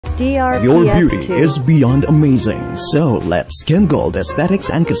DRPS Your beauty 2. is beyond amazing, so let SkinGold Aesthetics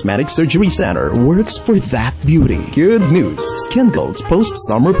and Cosmetic Surgery Center works for that beauty. Good news, SkinGold's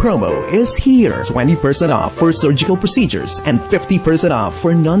post-summer promo is here. 20% off for surgical procedures and 50% off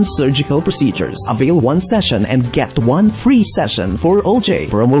for non-surgical procedures. Avail one session and get one free session for OJ.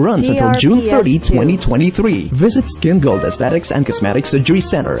 Promo runs until June 30, 2023. Visit SkinGold Aesthetics and Cosmetic Surgery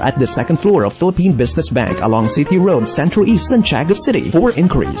Center at the second floor of Philippine Business Bank along City Road, Central East, Santiago City. For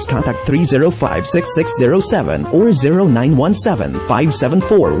inquiries, contact 305-6607 or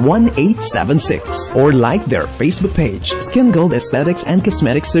 0917-574-1876 or like their Facebook page, SkinGold Aesthetics and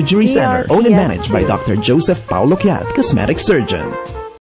Cosmetic Surgery Center, owned and managed by Dr. Joseph Paulo Kiat, Cosmetic Surgeon.